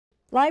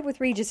Live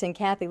with Regis and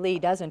Kathie Lee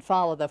doesn't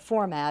follow the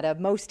format of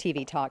most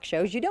TV talk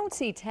shows. You don't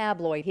see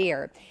tabloid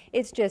here.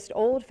 It's just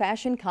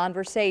old-fashioned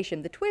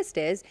conversation. The twist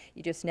is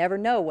you just never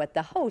know what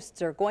the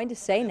hosts are going to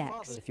say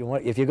next. If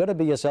you're going to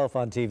be yourself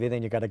on TV,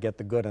 then you got to get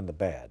the good and the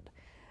bad.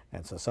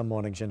 And so some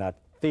mornings you're not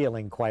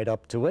feeling quite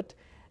up to it,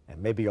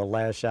 and maybe you'll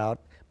lash out,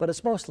 but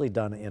it's mostly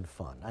done in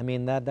fun. I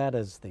mean, that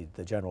is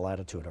the general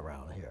attitude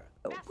around here.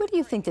 What do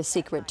you think the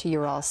secret to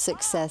your all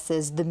success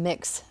is, the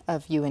mix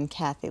of you and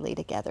Kathie Lee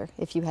together,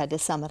 if you had to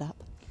sum it up?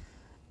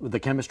 The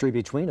chemistry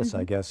between us,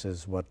 I guess,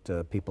 is what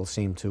people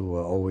seem to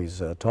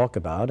always talk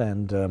about.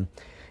 And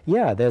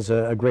yeah, there's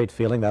a great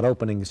feeling. That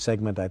opening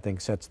segment, I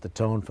think, sets the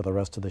tone for the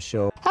rest of the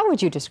show. How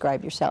would you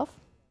describe yourself?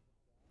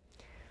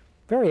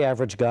 Very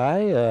average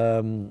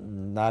guy,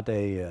 not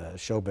a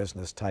show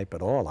business type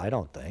at all, I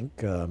don't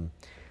think.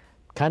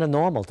 Kind of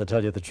normal, to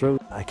tell you the truth.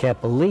 I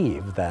can't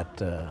believe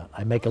that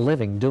I make a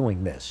living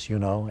doing this, you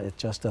know. It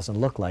just doesn't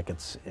look like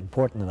it's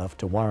important enough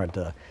to warrant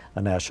a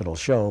national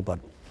show, but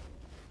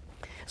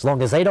as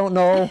long as they don't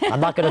know,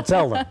 I'm not going to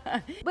tell them.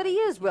 But he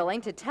is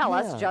willing to tell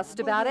us just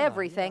about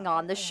everything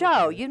on the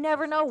show. You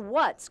never know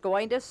what's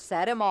going to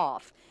set him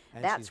off.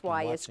 That's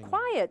why his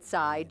quiet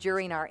side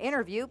during our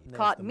interview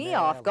caught me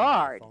off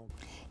guard.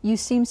 You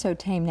seem so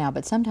tame now,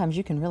 but sometimes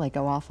you can really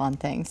go off on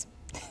things.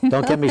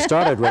 Don't get me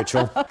started,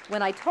 Rachel.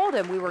 When I told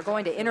him we were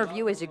going to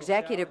interview his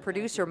executive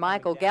producer,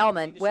 Michael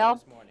Gelman,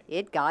 well,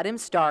 it got him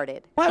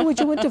started. Why would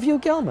you interview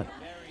Gelman?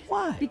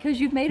 Why?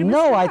 Because you've made him a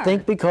star. star. I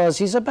think because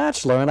he's a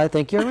bachelor and I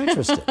think you're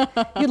interested.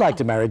 You'd like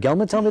to marry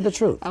Gelman, tell me the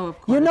truth. Oh, of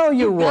course. You know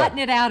you would. You've gotten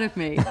it out of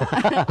me.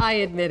 I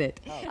admit it.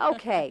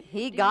 Okay,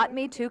 he got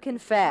me to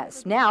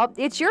confess. Now,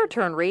 it's your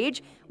turn,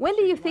 Reg. When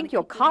do you think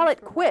you'll call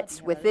it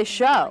quits with this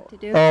show?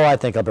 Oh, I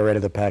think I'll be ready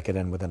to pack it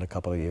in within a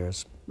couple of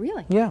years.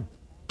 Really? Yeah.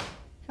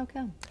 How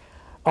come?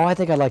 Oh, I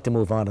think I'd like to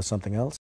move on to something else.